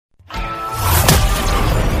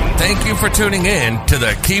Thank you for tuning in to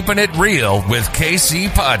the Keeping It Real with KC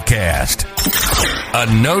podcast,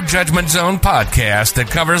 a no judgment zone podcast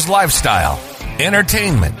that covers lifestyle,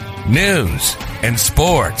 entertainment, news, and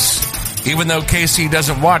sports. Even though KC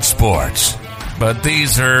doesn't watch sports, but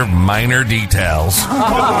these are minor details.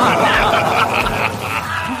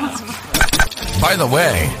 By the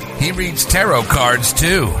way, he reads tarot cards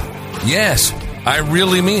too. Yes, I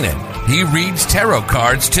really mean it. He reads tarot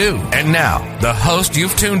cards too. And now, the host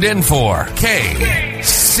you've tuned in for,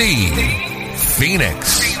 KC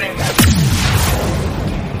Phoenix.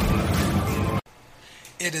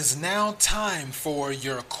 It is now time for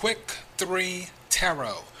your Quick 3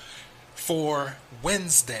 Tarot for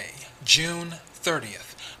Wednesday, June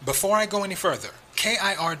 30th. Before I go any further,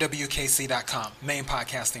 KIRWKC.com, main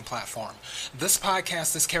podcasting platform. This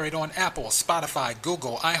podcast is carried on Apple, Spotify,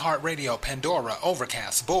 Google, iHeartRadio, Pandora,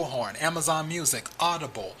 Overcast, Bullhorn, Amazon Music,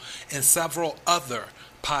 Audible, and several other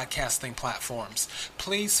podcasting platforms.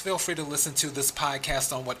 Please feel free to listen to this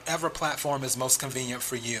podcast on whatever platform is most convenient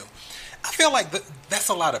for you. I feel like that's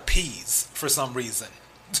a lot of P's for some reason.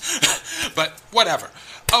 But whatever.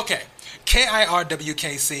 Okay,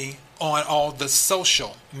 KIRWKC on all the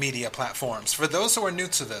social media platforms. For those who are new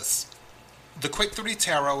to this, the Quick 3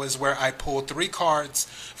 Tarot is where I pull 3 cards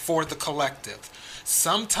for the collective.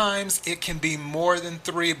 Sometimes it can be more than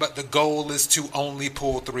 3, but the goal is to only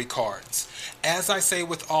pull 3 cards. As I say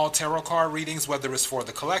with all tarot card readings, whether it's for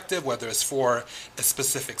the collective, whether it's for a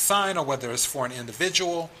specific sign, or whether it's for an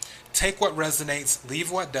individual, take what resonates, leave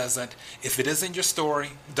what doesn't. If it isn't your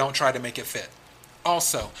story, don't try to make it fit.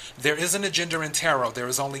 Also, there isn't a gender in tarot, there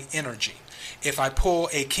is only energy. If I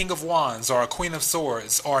pull a King of Wands or a Queen of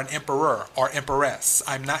Swords or an Emperor or Empress,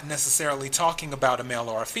 I'm not necessarily talking about a male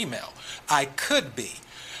or a female. I could be.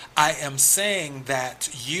 I am saying that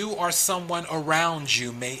you or someone around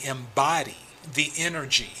you may embody the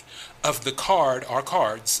energy of the card or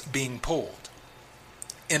cards being pulled.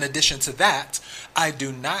 In addition to that, I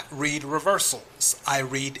do not read reversals. I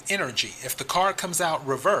read energy. If the card comes out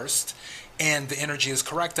reversed and the energy is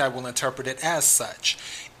correct, I will interpret it as such.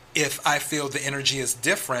 If I feel the energy is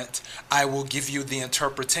different, I will give you the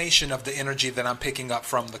interpretation of the energy that I'm picking up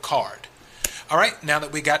from the card. All right, now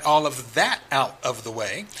that we got all of that out of the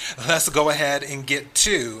way, let's go ahead and get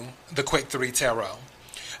to the Quick 3 Tarot.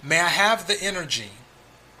 May I have the energy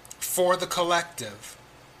for the collective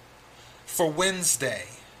for Wednesday,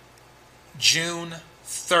 June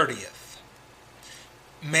 30th.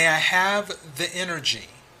 May I have the energy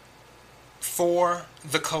for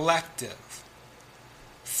the collective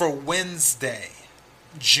for Wednesday,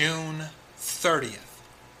 June 30th.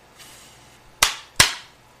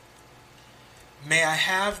 May I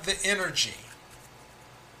have the energy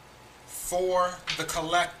for the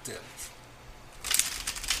collective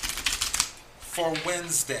for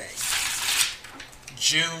Wednesday,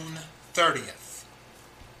 June 30th.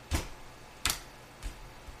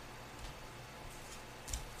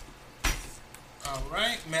 All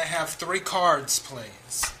right, may I have 3 cards,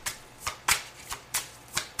 please?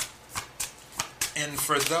 And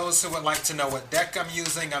for those who would like to know what deck I'm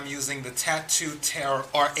using the Tattoo Tarot,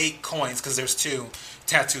 or 8 coins, because there's 2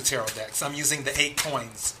 Tattoo Tarot decks. I'm using the 8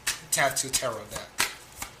 coins Tattoo Tarot deck.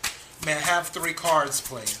 May I have 3 cards,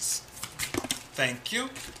 please? Thank you.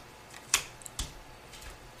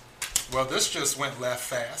 Well, this just went left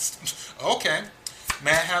fast. Okay.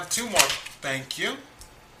 May I have 2 more? Thank you.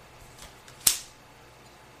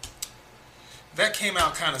 That came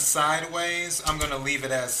out kind of sideways. I'm going to leave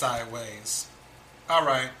it as sideways. All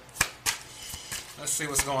right. Let's see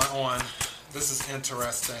what's going on. This is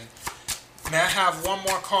interesting. May I have 1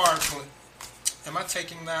 more card? Am I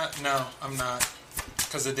taking that? No, I'm not,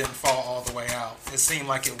 because it didn't fall all the way out. It seemed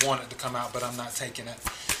like it wanted to come out, but I'm not taking it.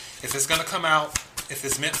 If it's going to come out, if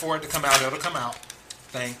it's meant for it to come out, it'll come out.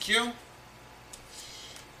 Thank you.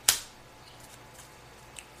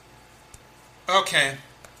 Okay.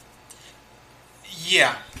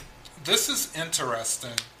 Yeah, this is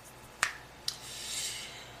interesting.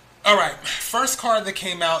 All right, first card that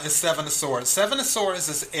came out is 7 of Swords. 7 of Swords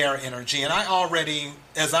is air energy, and I already,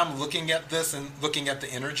 as I'm looking at this and looking at the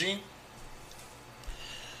energy,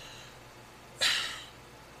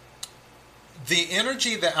 the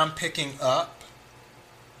energy that I'm picking up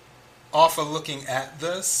off of looking at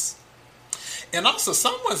this, and also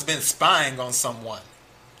someone's been spying on someone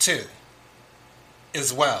too,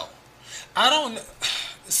 as well.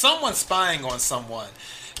 Someone's spying on someone.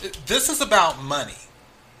 This is about money.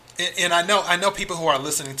 And I know people who are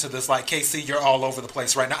listening to this like, KC, you're all over the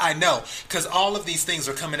place right now. I know, because all of these things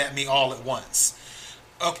are coming at me all at once.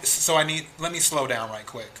 Okay, so let me slow down right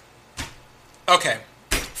quick. Okay,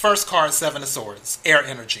 First card, Seven of Swords, air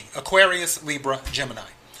energy, Aquarius, Libra, Gemini.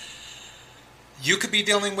 You could be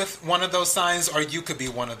dealing with one of those signs, or you could be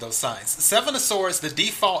one of those signs. Seven of Swords, the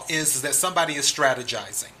default is that somebody is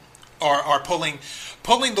strategizing or pulling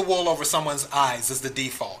the wool over someone's eyes is the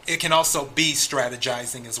default. It can also be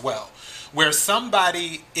strategizing as well, where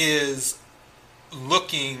somebody is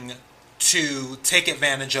looking to take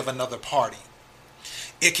advantage of another party.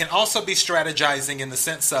 It can also be strategizing in the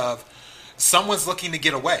sense of someone's looking to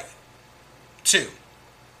get away, too,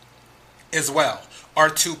 as well, or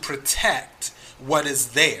to protect what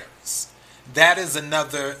is theirs. That is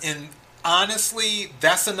another, and honestly,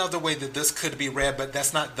 that's another way that this could be read, but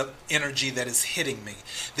that's not the energy that is hitting me.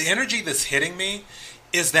 The energy that's hitting me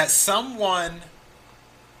is that someone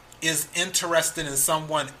is interested in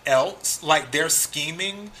someone else, like they're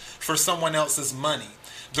scheming for someone else's money.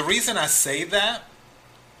 The reason I say that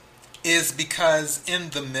is because in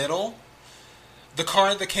the middle, the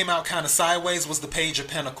card that came out kind of sideways was the Page of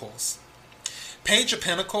Pentacles. Page of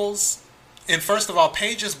Pentacles, and first of all,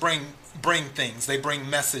 pages bring things. They bring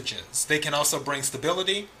messages. They can also bring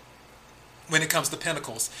stability when it comes to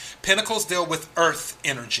Pentacles. Pentacles deal with earth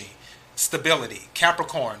energy, stability,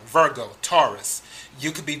 Capricorn, Virgo, Taurus.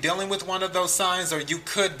 You could be dealing with one of those signs, or you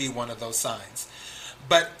could be one of those signs.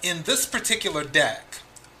 But in this particular deck,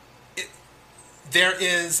 there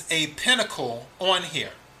is a pentacle on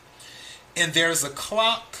here, and there's a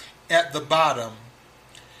clock at the bottom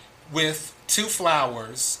with two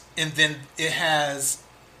flowers, and then it has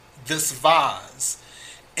this vase,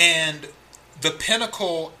 and the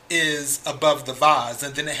pentacle is above the vase,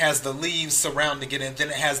 and then it has the leaves surrounding it, and then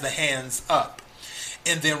it has the hands up,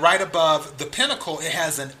 and then right above the pentacle it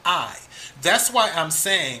has an eye. That's why I'm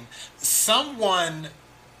saying someone,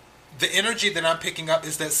 the energy that I'm picking up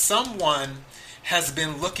is that someone has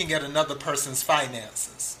been looking at another person's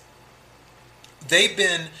finances. They've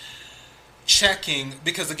been checking,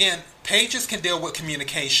 because again, pages can deal with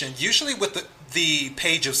communication. Usually with the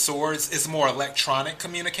Page of Swords is more electronic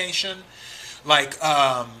communication, like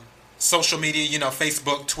social media,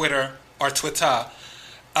 Facebook, Twitter, or Twitter,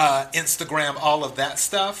 Instagram, all of that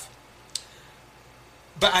stuff.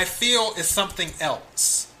 But I feel it's something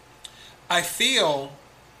else. I feel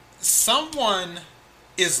someone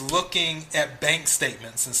is looking at bank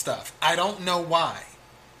statements and stuff. I don't know why.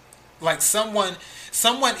 Like someone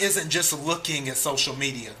isn't just looking at social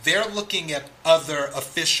media. They're looking at other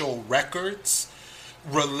official records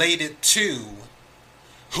related to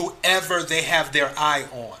whoever they have their eye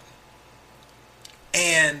on.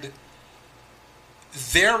 And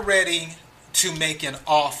they're ready to make an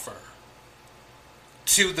offer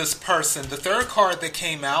to this person. The third card that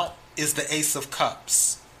came out is the Ace of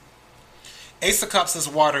Cups. Ace of Cups is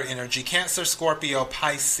water energy, Cancer, Scorpio,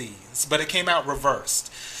 Pisces, but it came out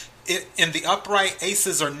reversed. In the upright,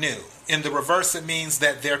 aces are new. In the reverse, it means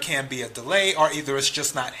that there can be a delay, or either it's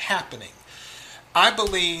just not happening. I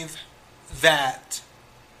believe that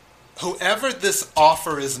whoever this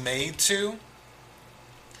offer is made to,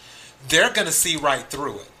 they're going to see right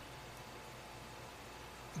through it.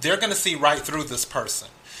 They're going to see right through this person.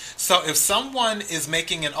 So if someone is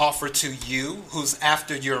making an offer to you who's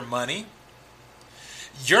after your money,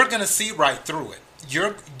 you're going to see right through it.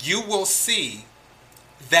 You will see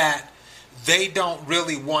that they don't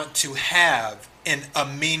really want to have a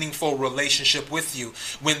meaningful relationship with you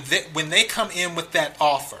when they come in with that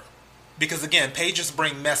offer. Because again, pages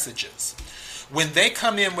bring messages. When they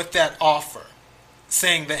come in with that offer,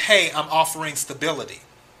 saying that, hey, I'm offering stability,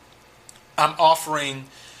 I'm offering,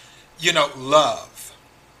 love,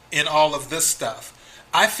 and all of this stuff,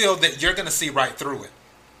 I feel that you're going to see right through it.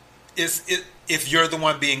 If you're the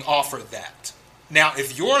one being offered that. Now,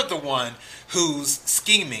 if you're the one who's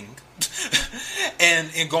scheming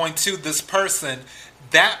and going to this person,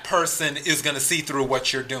 that person is going to see through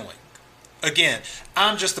what you're doing. Again,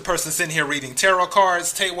 I'm just the person sitting here reading tarot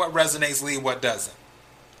cards. Take what resonates, leave what doesn't.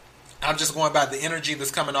 I'm just going by the energy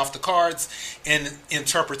that's coming off the cards and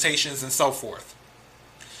interpretations and so forth.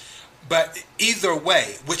 But either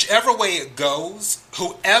way, whichever way it goes,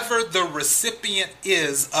 whoever the recipient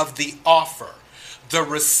is of the offer, the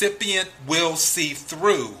recipient will see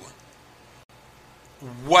through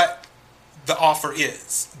what the offer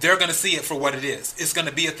is. They're going to see it for what it is. It's going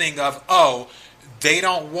to be a thing of, oh, they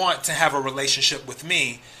don't want to have a relationship with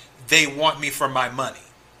me. They want me for my money,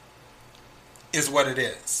 is what it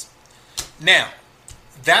is. Now,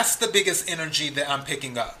 that's the biggest energy that I'm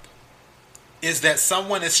picking up, is that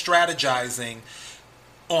someone is strategizing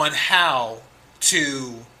on how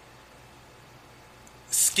to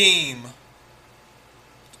scheme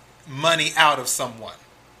money out of someone.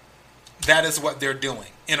 That is what they're doing.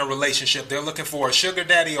 in a relationship. They're looking for a sugar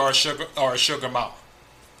daddy or a sugar mama.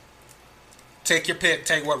 Take your pick,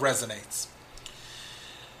 take what resonates.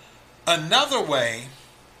 Another way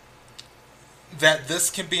that this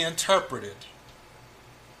can be interpreted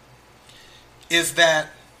is that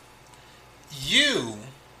you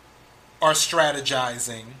are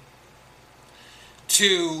strategizing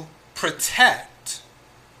to protect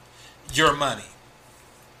your money,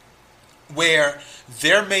 where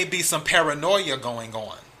there may be some paranoia going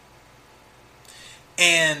on,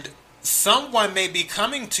 and someone may be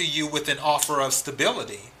coming to you with an offer of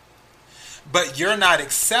stability, but you're not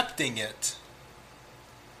accepting it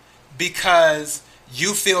because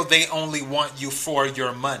you feel they only want you for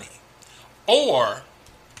your money. Or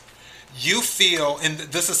you feel, and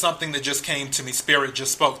this is something that just came to me, Spirit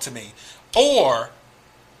just spoke to me, or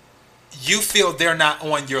you feel they're not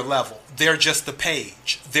on your level. They're just a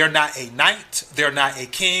page. They're not a knight. They're not a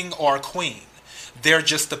king or a queen. They're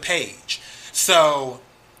just a page. So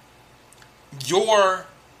when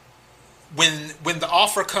the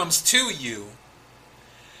offer comes to you,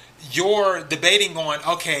 you're debating on,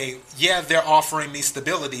 okay, yeah, they're offering me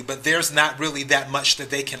stability, but there's not really that much that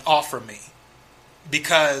they can offer me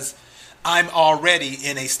because I'm already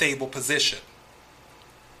in a stable position.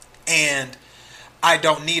 And I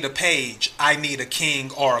don't need a page. I need a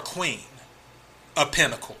king or a queen of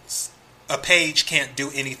pentacles. A page can't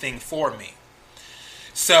do anything for me.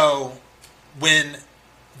 So when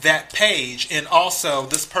that page, and also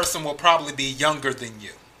this person will probably be younger than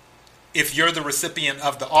you. If you're the recipient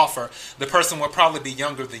of the offer, the person will probably be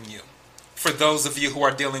younger than you. For those of you who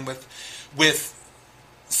are dealing with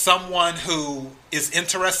someone who is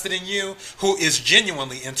interested in you, who is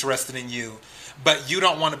genuinely interested in you, but you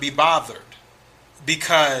don't want to be bothered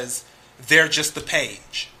because they're just a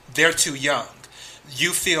page. They're too young.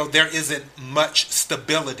 You feel there isn't much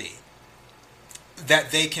stability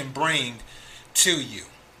that they can bring to you.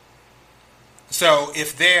 So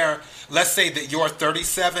if they're, let's say that you're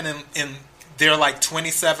 37 and they're like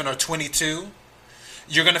 27 or 22,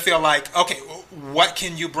 you're going to feel like, okay, what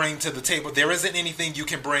can you bring to the table? There isn't anything you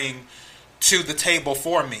can bring to the table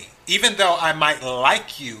for me. Even though I might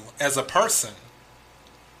like you as a person,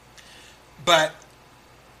 but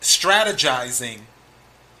strategizing,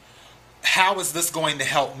 how is this going to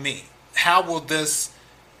help me? How will this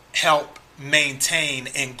help maintain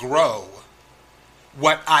and grow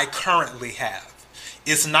what I currently have?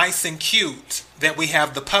 It's nice and cute that we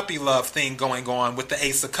have the puppy love thing going on with the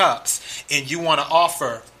Ace of Cups, and you want to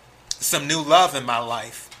offer some new love in my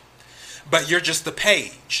life, but you're just a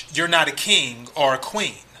page. You're not a king or a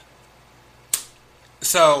queen.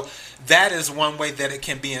 So that is one way that it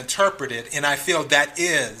can be interpreted, and I feel that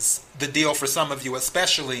is the deal for some of you,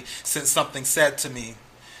 especially since something said to me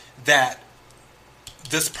that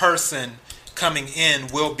this person coming in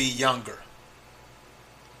will be younger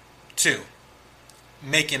too,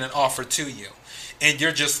 making an offer to you. And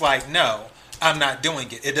you're just like, no, I'm not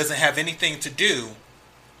doing it. It doesn't have anything to do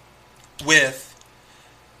with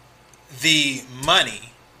the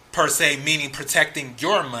money per se, meaning protecting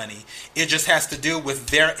your money. It just has to do with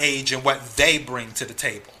their age and what they bring to the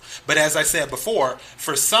table. But as I said before,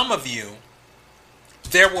 for some of you,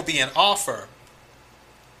 there will be an offer.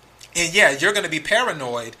 And yeah, you're going to be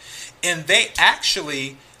paranoid, and they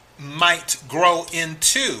actually might grow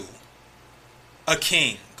into a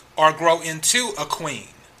king or grow into a queen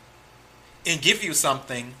and give you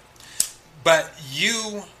something, but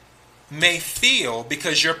you may feel,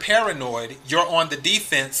 because you're paranoid, you're on the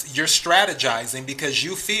defense, you're strategizing because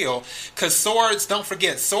you feel, because swords, don't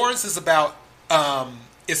forget, swords is about,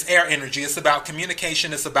 it's air energy, it's about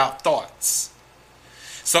communication, it's about thoughts.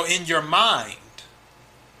 So in your mind,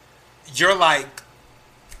 you're like,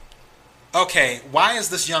 okay, why is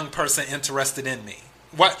this young person interested in me?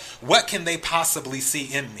 What can they possibly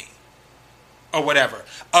see in me? Or whatever.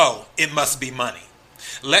 Oh, it must be money.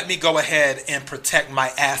 Let me go ahead and protect my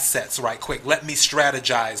assets right quick. Let me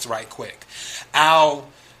strategize right quick. I'll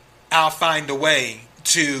find a way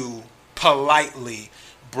to politely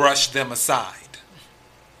brush them aside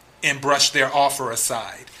and brush their offer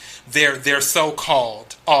aside. Their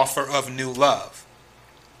so-called offer of new love.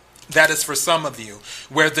 That is for some of you,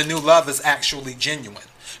 where the new love is actually genuine.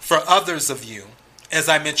 For others of you, as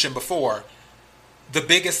I mentioned before, the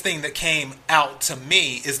biggest thing that came out to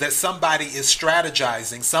me is that somebody is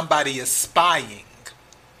strategizing, somebody is spying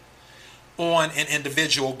on an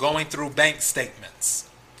individual, going through bank statements,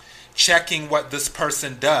 checking what this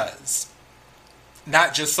person does.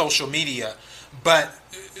 Not just social media, but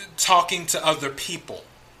talking to other people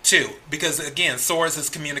too. Because again, swords is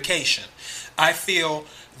communication. I feel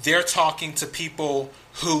they're talking to people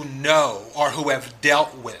who know or who have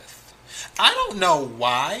dealt with. I don't know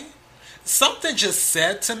why. Something just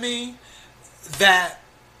said to me that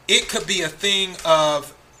it could be a thing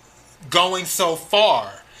of going so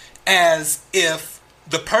far as if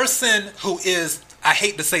the person who is, I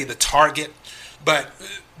hate to say the target, but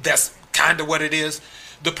that's kind of what it is.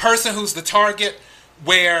 The person who's the target,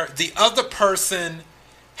 where the other person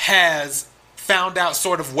has found out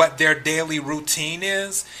sort of what their daily routine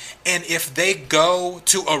is, and if they go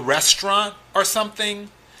to a restaurant or something,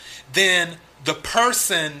 then the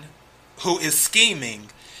person who is scheming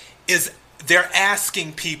they're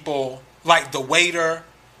asking people like the waiter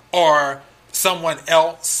or someone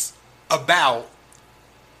else about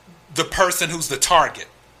the person who's the target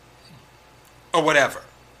or whatever.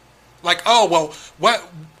 Like, oh, well,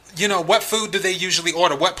 what food do they usually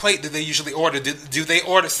order? What plate do they usually order? Do they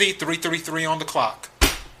order, see, 333 on the clock?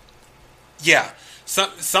 Yeah,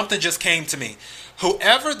 something just came to me.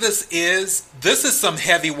 Whoever this is some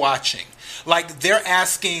heavy watching. Like, they're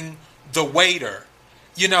asking the waiter,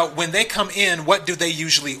 when they come in, what do they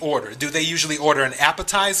usually order? Do they usually order an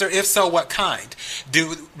appetizer? If so, what kind?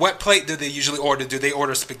 What plate do they usually order? Do they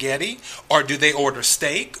order spaghetti? Or do they order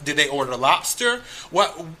steak? Do they order lobster?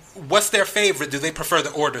 What's their favorite? Do they prefer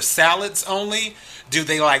to order salads only? Do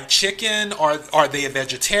they like chicken? Or are they a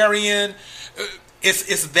vegetarian?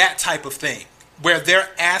 It's that type of thing, where they're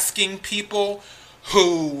asking people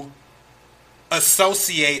who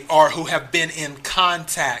associate or who have been in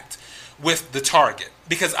contact with the target.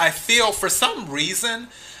 Because I feel, for some reason,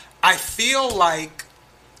 I feel like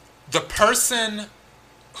the person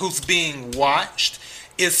who's being watched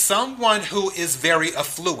is someone who is very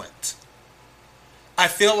affluent. I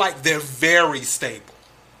feel like they're very stable.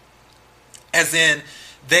 As in,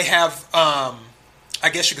 they have, I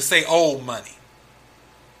guess you could say, old money.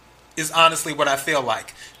 Is honestly what I feel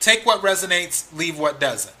like. Take what resonates, leave what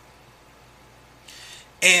doesn't.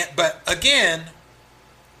 But again,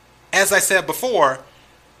 as I said before,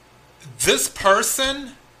 this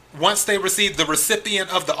person, once they receive the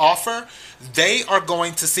recipient of the offer, they are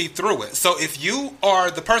going to see through it. So if you are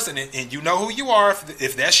the person, and you know who you are,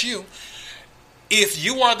 if that's you, if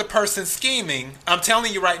you are the person scheming, I'm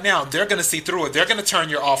telling you right now, they're going to see through it. They're going to turn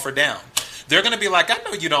your offer down. They're going to be like, I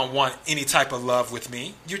know you don't want any type of love with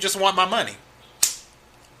me. You just want my money.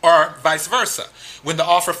 Or vice versa. When the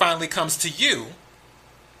offer finally comes to you,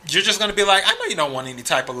 you're just going to be like, I know you don't want any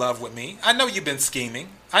type of love with me. I know you've been scheming.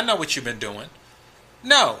 I know what you've been doing.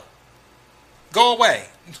 No. Go away.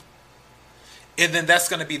 And then that's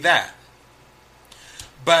going to be that.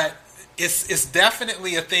 But it's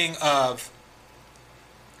definitely a thing of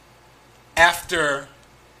after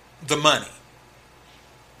the money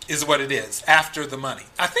is what it is. After the money.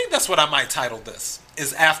 I think that's what I might title this,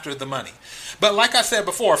 is after the money. But like I said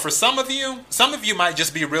before, for some of you might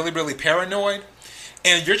just be really, really paranoid.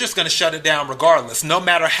 And you're just going to shut it down regardless, no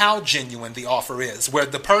matter how genuine the offer is, where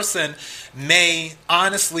the person may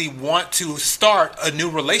honestly want to start a new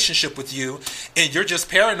relationship with you, and you're just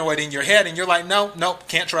paranoid in your head, and you're like, no,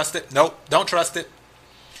 can't trust it. Nope, don't trust it.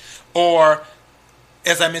 Or,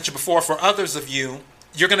 as I mentioned before, for others of you,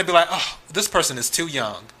 you're going to be like, oh, this person is too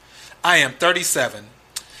young. I am 37.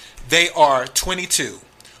 They are 22.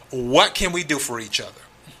 What can we do for each other?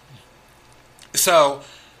 So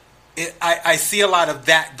I see a lot of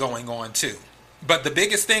that going on too. But the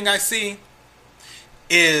biggest thing I see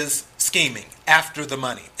is scheming after the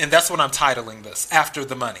money. And that's what I'm titling this, After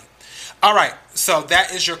the Money. All right, so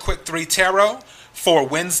that is your Quick 3 Tarot for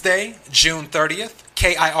Wednesday, June 30th.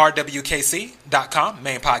 KIRWKC.com,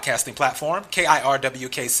 main podcasting platform.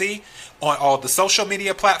 KIRWKC on all the social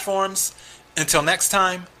media platforms. Until next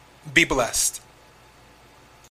time, be blessed.